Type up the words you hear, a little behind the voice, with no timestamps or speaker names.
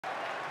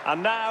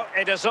And now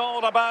it is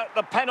all about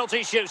the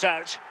penalty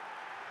shootout.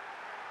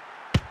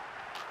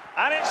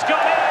 And it's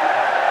gone in!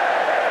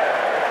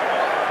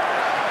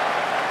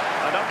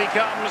 And up he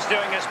comes,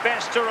 doing his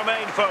best to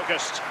remain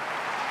focused.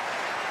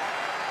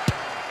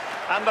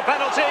 And the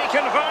penalty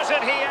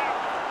converted here.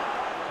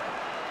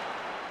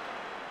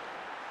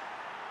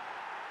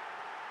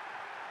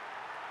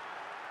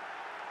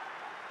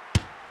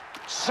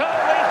 So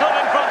lethal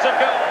in front of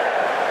goal.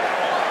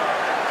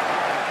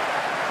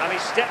 And he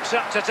steps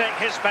up to take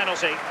his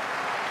penalty.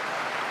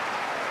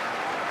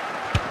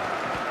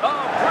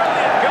 Oh,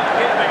 brilliant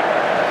goalkeeping.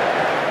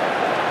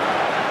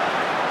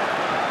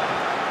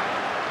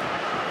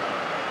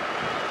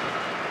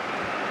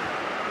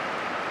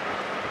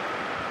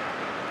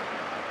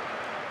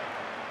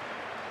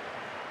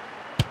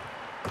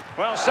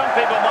 Well, some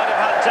people might have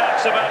had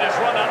doubts about his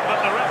run-up, but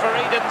the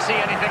referee didn't see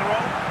anything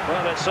wrong.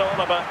 Well, it's all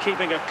about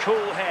keeping a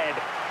cool head.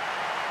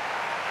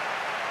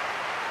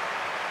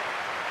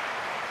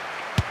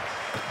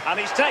 And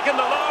he's taken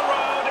the low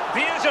road.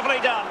 Beautifully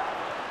done.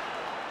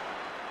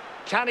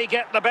 Can he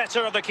get the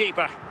better of the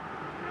keeper?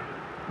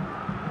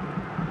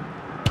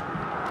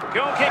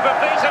 Goalkeeper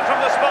beaten from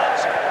the spot.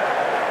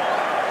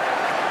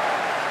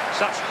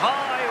 Such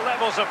high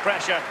levels of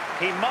pressure.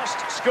 He must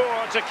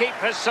score to keep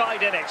his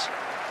side in it.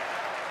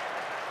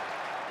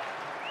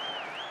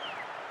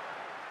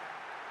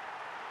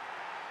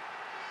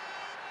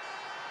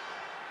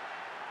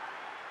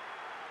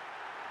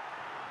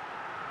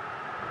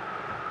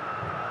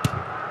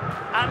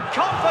 And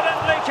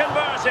confidently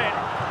converted.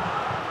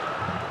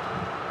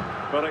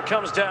 But it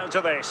comes down to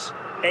this.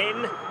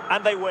 In,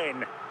 and they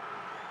win.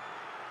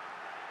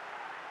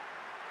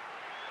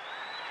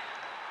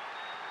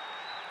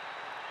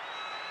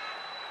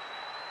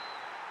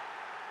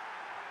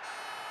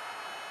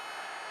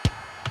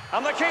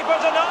 And the keeper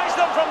denies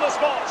them from the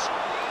spot.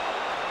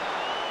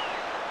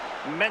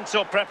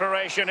 Mental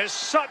preparation is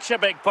such a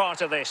big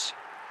part of this.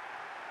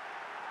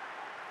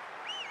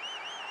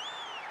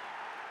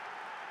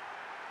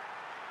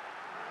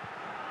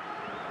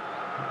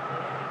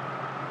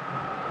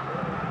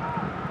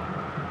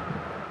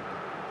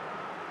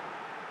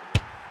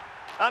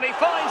 And he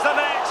finds the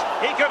net.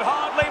 He could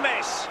hardly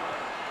miss.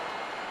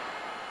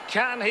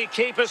 Can he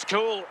keep his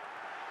cool?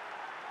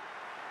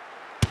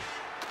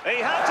 He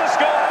had to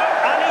score,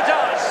 and he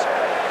does.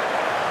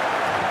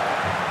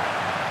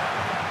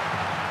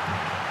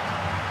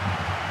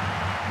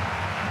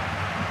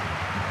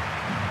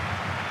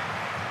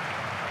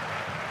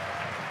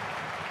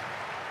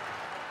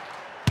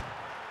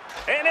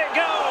 In it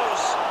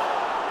goes.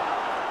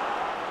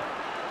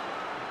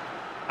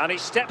 And he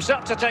steps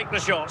up to take the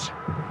shot.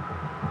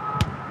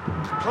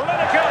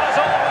 Clinical as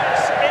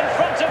always, in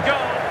front of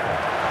goal.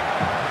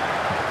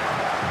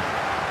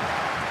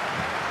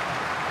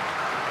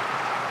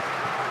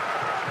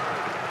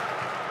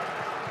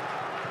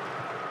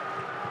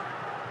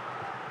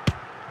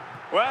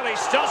 Well, he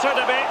stuttered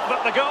a bit,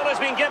 but the goal has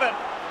been given.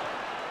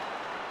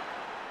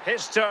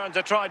 His turn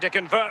to try to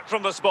convert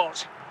from the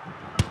spot.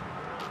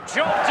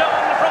 Job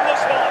done from the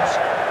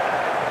spot.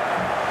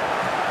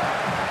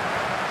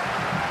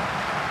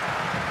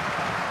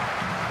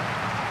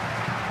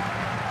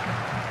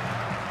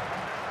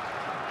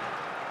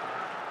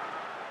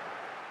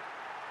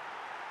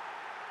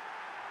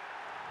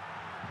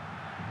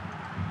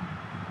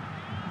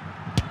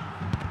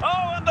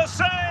 Oh, and the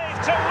save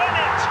to win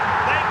it.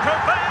 They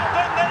prevailed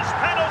in this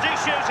penalty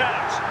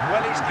shootout.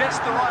 Well, he's guessed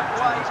the right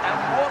way, and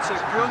what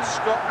a good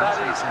stop that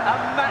is. A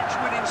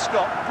match-winning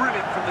stop.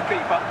 Brilliant from the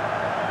keeper.